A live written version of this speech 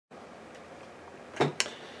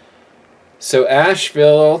So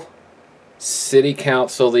Asheville City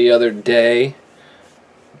Council the other day,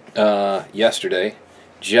 yesterday,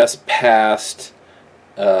 just passed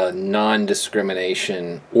a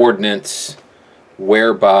non-discrimination ordinance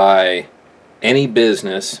whereby any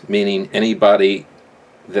business, meaning anybody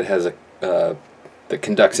that has that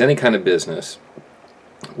conducts any kind of business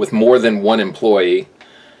with more than one employee,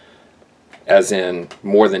 as in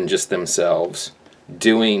more than just themselves,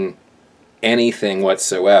 doing anything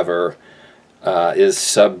whatsoever, is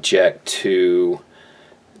subject to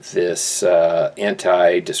this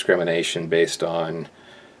anti-discrimination based on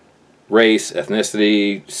race,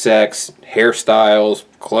 ethnicity, sex, hairstyles,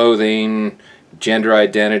 clothing, gender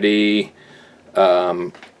identity,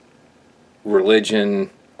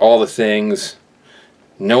 religion, all the things.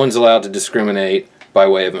 No one's allowed to discriminate by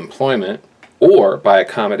way of employment or by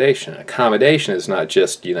accommodation. Accommodation is not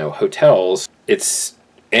just, hotels. It's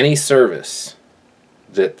any service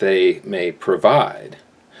that they may provide,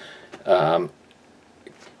 or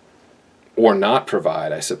not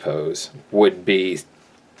provide, I suppose, would be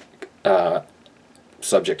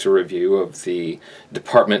subject to review of the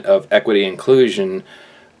Department of Equity and Inclusion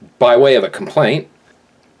by way of a complaint.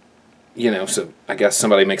 So I guess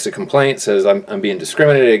somebody makes a complaint, says I'm being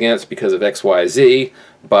discriminated against because of XYZ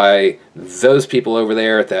by those people over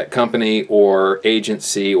there at that company or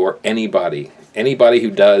agency or anybody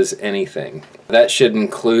who does anything. That should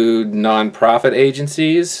include nonprofit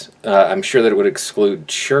agencies. I'm sure that it would exclude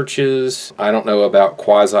churches. I don't know about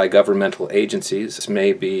quasi-governmental agencies. This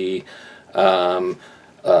may be a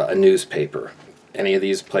newspaper. Any of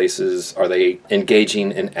these places, are they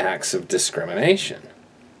engaging in acts of discrimination?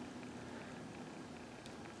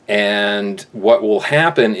 And what will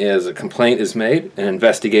happen is a complaint is made, an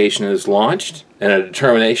investigation is launched, and a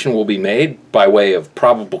determination will be made by way of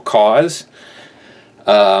probable cause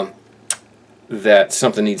that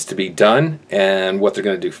something needs to be done. And what they're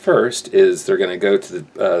going to do first is they're going to go to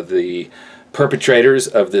the perpetrators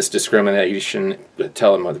of this discrimination,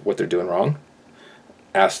 tell them what they're doing wrong,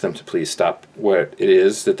 ask them to please stop what it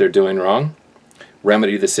is that they're doing wrong,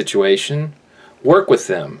 remedy the situation, work with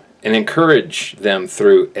them, and encourage them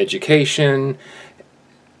through education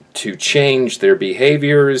to change their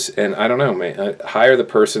behaviors, and I don't know, hire the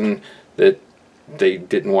person that they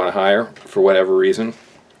didn't want to hire for whatever reason.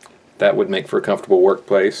 That would make for a comfortable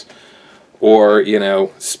workplace. Or,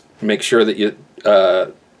 make sure that you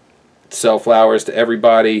sell flowers to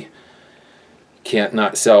everybody. Can't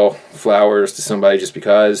not sell flowers to somebody just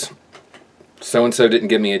because so-and-so didn't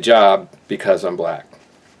give me a job because I'm black,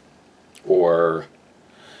 or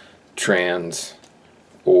trans,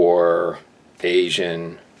 or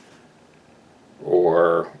Asian,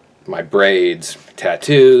 or my braids,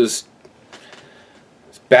 tattoos,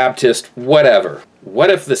 Baptist, whatever. What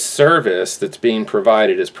if the service that's being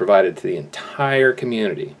provided is provided to the entire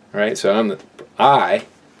community, right? So I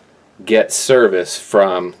get service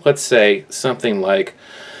from, let's say, something like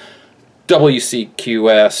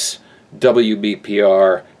WCQS,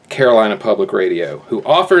 WBPR, Carolina Public Radio, who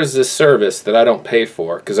offers this service that I don't pay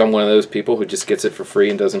for because I'm one of those people who just gets it for free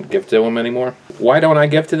and doesn't give to them anymore. Why don't I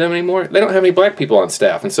give to them anymore? They don't have any black people on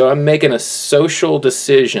staff, and so I'm making a social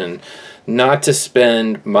decision not to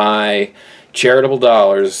spend my charitable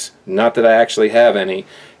dollars, not that I actually have any,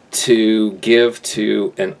 to give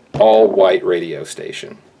to an all-white radio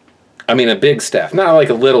station. I mean, a big staff, not like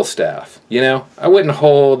a little staff, I wouldn't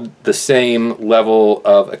hold the same level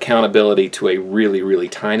of accountability to a really, really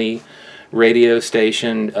tiny radio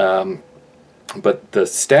station, but the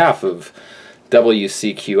staff of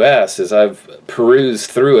WCQS, as I've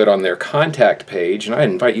perused through it on their contact page, and I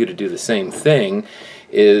invite you to do the same thing,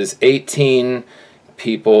 is 18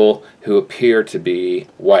 people who appear to be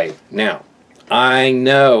white. Now, I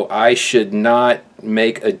know I should not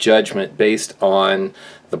make a judgment based on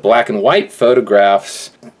the black and white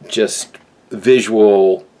photographs, just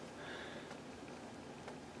visual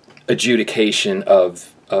adjudication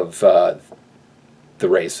of the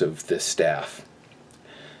race of this staff.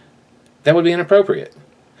 That would be inappropriate.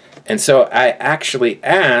 And so I actually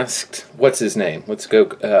asked, what's his name? Let's go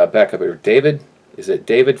back up here. David? Is it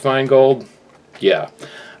David Feingold? Yeah.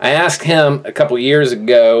 I asked him a couple years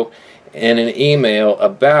ago in an email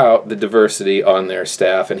about the diversity on their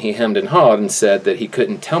staff, and he hemmed and hawed and said that he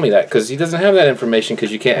couldn't tell me that because he doesn't have that information,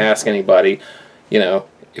 because you can't ask anybody,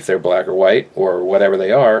 if they're black or white or whatever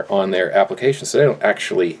they are on their application, so they don't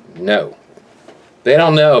actually know. They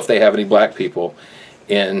don't know if they have any black people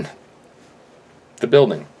in the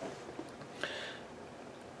building.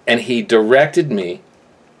 And he directed me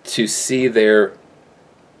to see their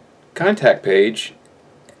contact page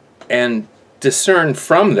and discern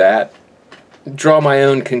from that draw my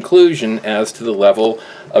own conclusion as to the level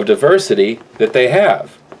of diversity that they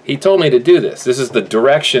have. He told me to do this. This is the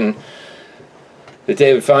direction that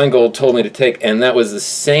David Feingold told me to take, and that was the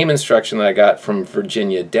same instruction that I got from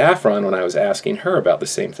Virginia Daffron when I was asking her about the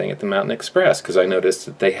same thing at the MountainXpress, because I noticed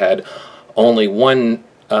that they had only one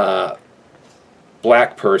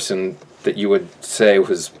black person that you would say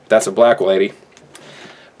was, that's a black lady,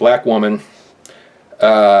 black woman,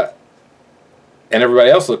 and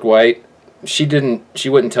everybody else looked white. She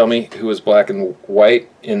wouldn't tell me who was black and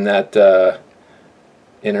white in that,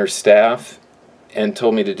 in her staff, and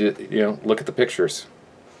told me to do, look at the pictures.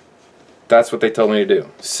 That's what they told me to do.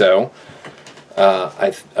 So,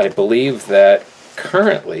 I believe that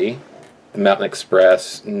currently the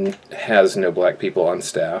MountainXpress has no black people on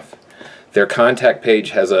staff. Their contact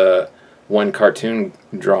page has one cartoon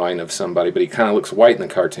drawing of somebody, but he kind of looks white in the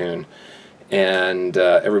cartoon, and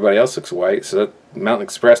everybody else looks white, so that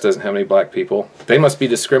MountainXpress doesn't have any black people. They must be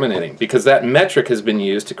discriminating, because that metric has been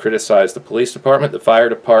used to criticize the police department, the fire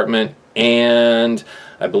department, and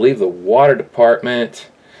I believe the water department,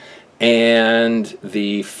 and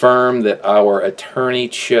the firm that our attorney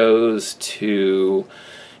chose to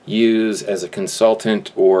use as a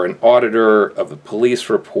consultant or an auditor of the police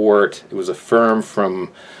report. It was a firm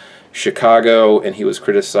from Chicago, and he was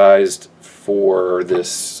criticized for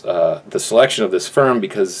this, the selection of this firm,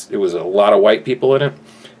 because it was a lot of white people in it,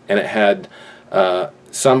 and it had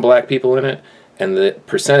some black people in it, and the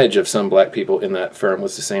percentage of some black people in that firm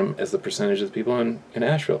was the same as the percentage of the people in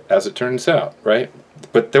Asheville, as it turns out, right?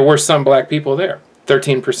 But there were some black people there,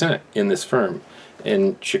 13% in this firm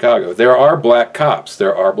in Chicago. There are black cops,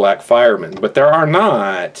 there are black firemen, but there are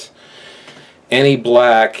not any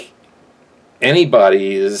black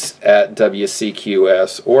anybody's at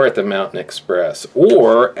WCQS or at the MountainXpress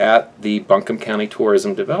or at the Buncombe County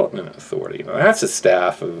Tourism Development Authority. Now, that's a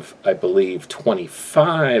staff of, I believe,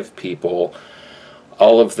 25 people,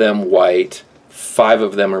 all of them white, 5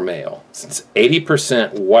 of them are male. Since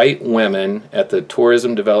 80% white women at the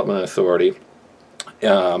Tourism Development Authority,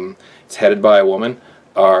 it's headed by a woman.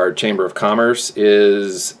 Our Chamber of Commerce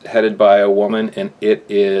is headed by a woman, and it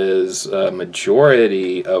is a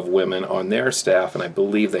majority of women on their staff, and I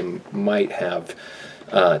believe they might have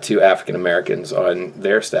 2 African Americans on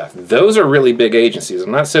their staff. Those are really big agencies.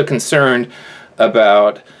 I'm not so concerned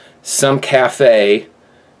about some cafe,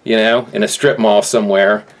 in a strip mall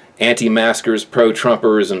somewhere, anti-maskers,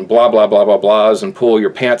 pro-Trumpers, and blah, blah, blah, blah, blahs, and pull your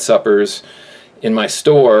pants uppers in my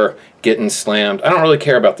store getting slammed. I don't really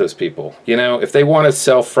care about those people. If they want to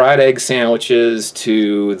sell fried egg sandwiches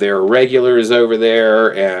to their regulars over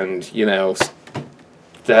there, and,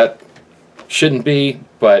 that shouldn't be,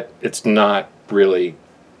 but it's not really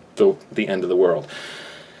the end of the world.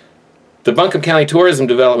 The Buncombe County Tourism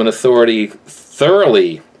Development Authority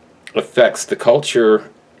thoroughly affects the culture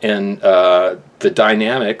and the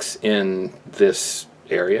dynamics in this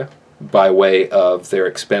area by way of their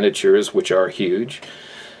expenditures, which are huge.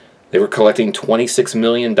 They were collecting $26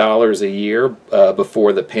 million a year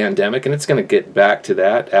before the pandemic, and it's going to get back to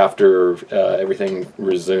that after everything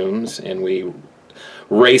resumes and we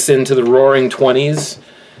race into the roaring 20s.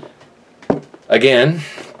 Again,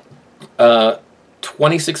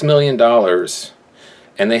 $26 million,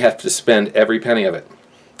 and they have to spend every penny of it.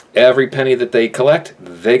 Every penny that they collect,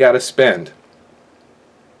 they got to spend.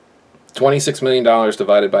 $26 million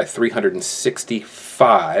divided by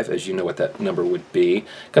 365, as you know what that number would be,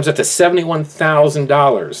 comes up to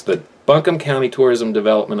 $71,000. The Buncombe County Tourism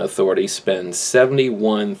Development Authority spends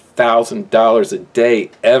 $71,000 a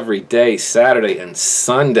day, every day, Saturday and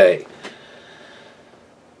Sunday.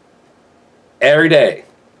 Every day,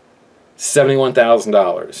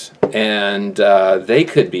 $71,000. And they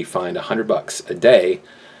could be fined $100 a day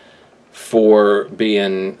for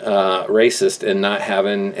being racist and not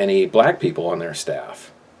having any black people on their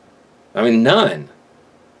staff. I mean, none.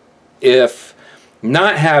 If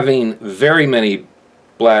not having very many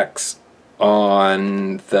blacks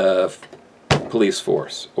on the police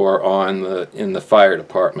force or in the fire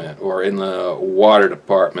department or in the water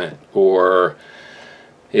department or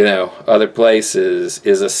other places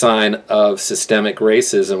is a sign of systemic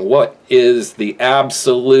racism. What is the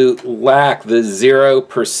absolute lack, the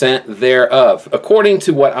 0% thereof? According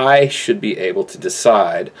to what I should be able to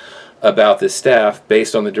decide about this staff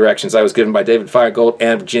based on the directions I was given by David Feingold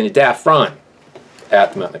and Virginia Daffron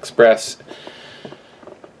at the MountainXpress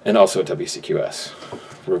and also at WCQS,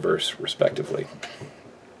 reverse respectively.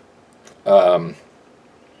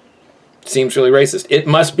 Seems really racist. It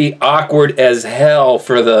must be awkward as hell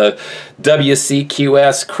for the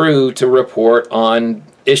WCQS crew to report on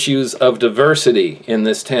issues of diversity in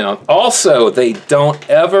this town. Also, they don't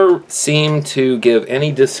ever seem to give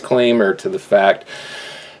any disclaimer to the fact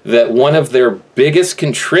that one of their biggest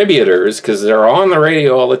contributors, because they're on the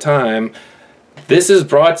radio all the time, this is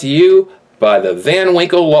brought to you by the Van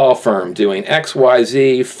Winkle Law Firm, doing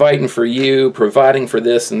XYZ, fighting for you, providing for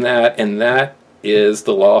this and that is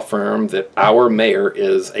the law firm that our mayor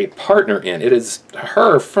is a partner in. It is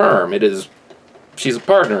her firm. She's a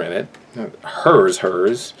partner in it.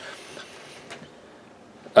 Hers.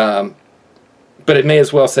 But it may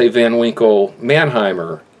as well say Van Winkle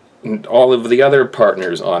Mannheimer and all of the other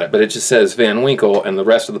partners on it, but it just says Van Winkle, and the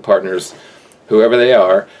rest of the partners, whoever they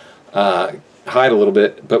are, hide a little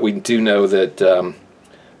bit, but we do know that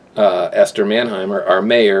Esther Mannheimer, our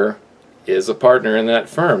mayor, is a partner in that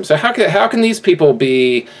firm. So how can these people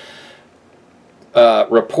be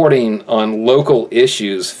reporting on local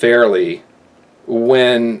issues fairly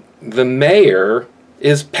when the mayor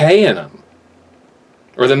is paying them,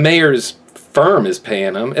 or the mayor's firm is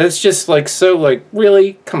paying them? It's just like, so like,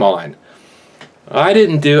 really, come on. I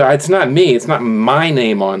didn't do, it's not me, it's not my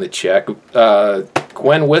name on the check.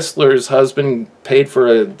 Gwen Whistler's husband paid for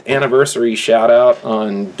an anniversary shout out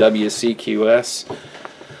on WCQS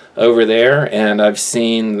over there, and I've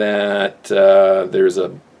seen that there's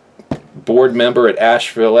a board member at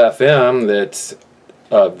Asheville FM that's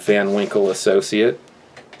a Van Winkle associate.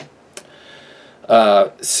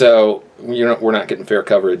 So we're not getting fair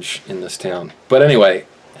coverage in this town. But anyway,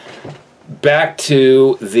 back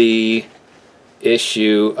to the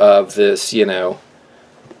issue of this,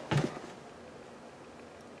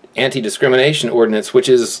 anti-discrimination ordinance, which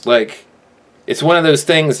is like, it's one of those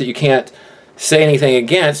things that you can't say anything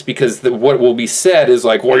against, because what will be said is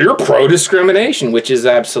like, well, you're pro-discrimination, which is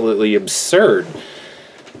absolutely absurd.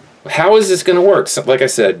 How is this going to work? So, like I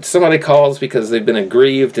said, somebody calls because they've been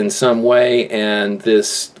aggrieved in some way, and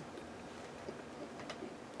this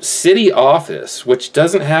city office, which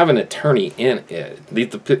doesn't have an attorney in it,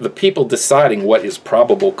 the people deciding what is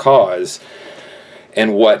probable cause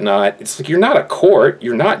and whatnot, it's like, you're not a court,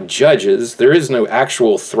 you're not judges, there is no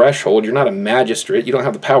actual threshold, you're not a magistrate, you don't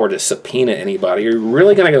have the power to subpoena anybody. You're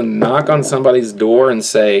really going to go knock on somebody's door and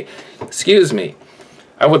say, excuse me,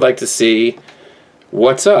 I would like to see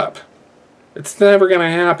what's up? It's never going to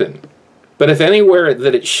happen. But if anywhere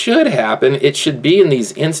that it should happen, it should be in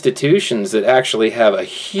these institutions that actually have a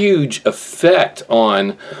huge effect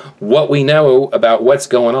on what we know about what's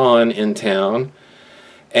going on in town,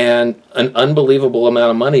 and an unbelievable amount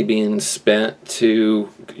of money being spent to,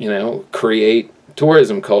 create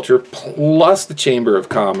tourism culture, plus the Chamber of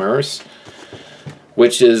Commerce,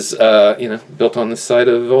 which is, built on the site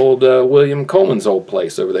of old William Coleman's old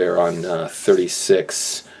place over there on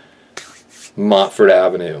 36 Montfort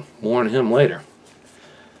Avenue. More on him later.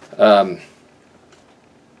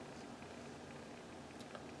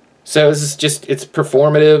 So this is just, it's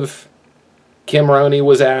performative. Kim Roney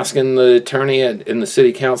was asking the attorney in the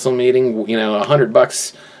city council meeting,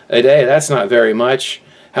 $100 a day, that's not very much.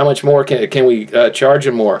 How much more can we charge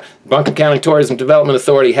him more? Buncombe County Tourism Development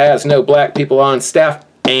Authority has no black people on staff,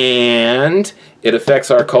 and it affects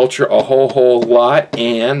our culture a whole lot,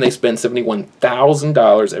 and they spend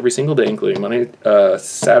 $71,000 every single day, including Monday,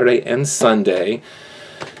 Saturday, and Sunday.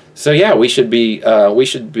 So yeah, we should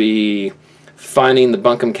be fining the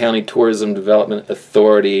Buncombe County Tourism Development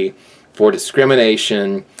Authority for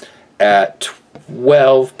discrimination at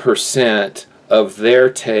 12% of their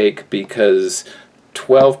take, because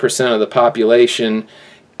 12% of the population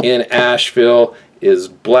in Asheville is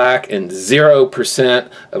black, and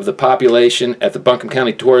 0% of the population at the Buncombe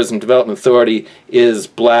County Tourism Development Authority is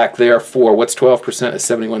black. Therefore, what's 12% is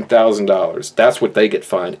 $71,000. That's what they get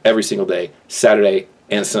fined every single day, Saturday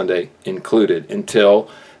and Sunday included, until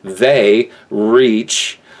they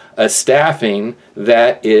reach a staffing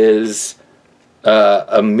that is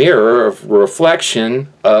a mirror of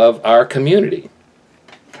reflection of our community.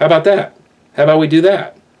 How about that? How about we do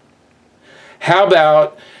that? How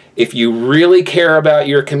about, if you really care about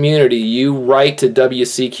your community, you write to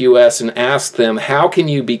WCQS and ask them, how can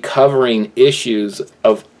you be covering issues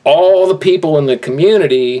of all the people in the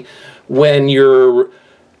community when you're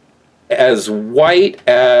as white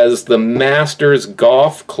as the Masters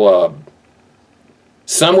Golf Club?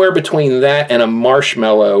 Somewhere between that and a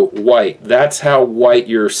marshmallow white. That's how white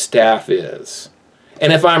your staff is.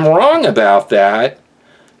 And if I'm wrong about that,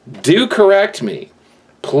 do correct me.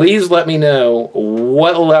 Please let me know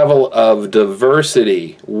what level of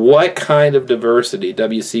diversity, what kind of diversity,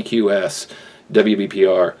 WCQS,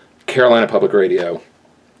 WBPR, Carolina Public Radio,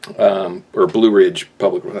 or Blue Ridge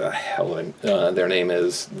Public, their name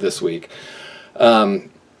is this week.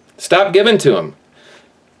 Stop giving to them.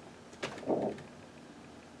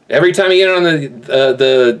 Every time you get on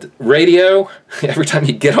the radio, every time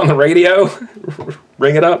you get on the radio,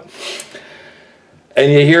 ring it up,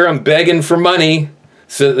 and you hear them begging for money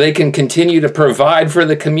so that they can continue to provide for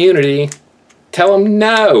the community, tell them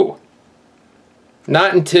no.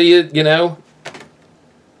 Not until you know,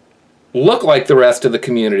 look like the rest of the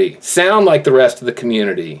community, sound like the rest of the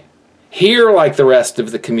community, hear like the rest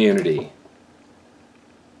of the community.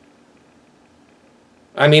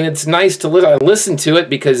 I mean, it's nice to listen. I listen to it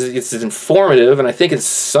because it's informative, and I think it's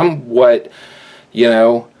somewhat, you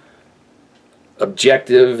know,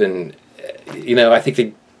 objective, and, you know, I think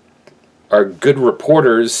they are good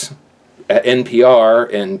reporters at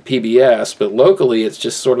NPR and PBS, but locally it's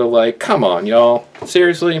just sort of like, come on, y'all.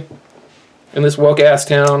 Seriously? In this woke-ass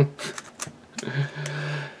town?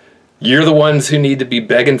 You're the ones who need to be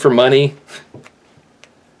begging for money?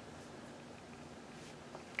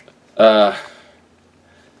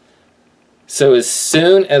 So as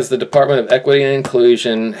soon as the Department of Equity and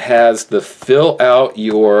Inclusion has the fill out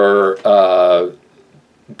your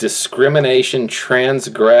discrimination,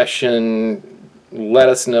 transgression, let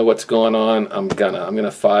us know what's going on. I'm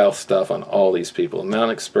gonna file stuff on all these people.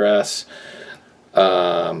 MountainXpress,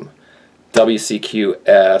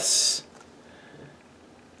 WCQS,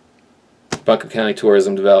 Buncombe County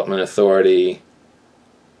Tourism Development Authority,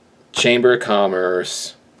 Chamber of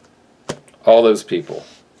Commerce, all those people.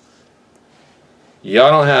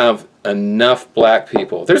 Y'all don't have enough black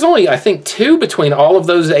people. There's only, I think, 2 between all of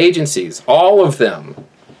those agencies. All of them.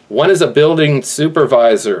 One is a building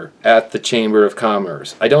supervisor at the Chamber of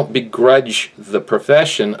Commerce. I don't begrudge the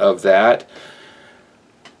profession of that.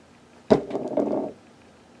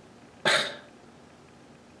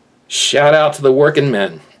 Shout out to the working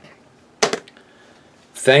men.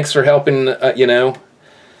 Thanks for helping, you know,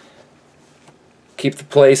 keep the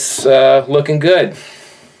place looking good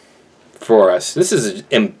for us. This is an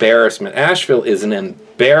embarrassment. Asheville is an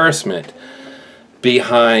embarrassment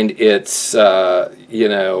behind its, you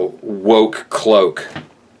know, woke cloak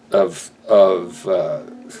of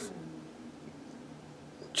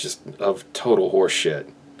just of total horseshit.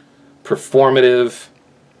 Performative.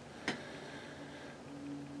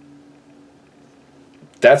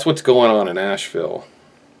 That's what's going on in Asheville.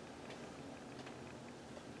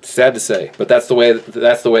 Sad to say, but that's the way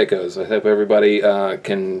it goes. I hope everybody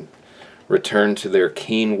can return to their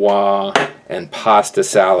quinoa and pasta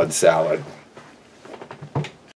salad.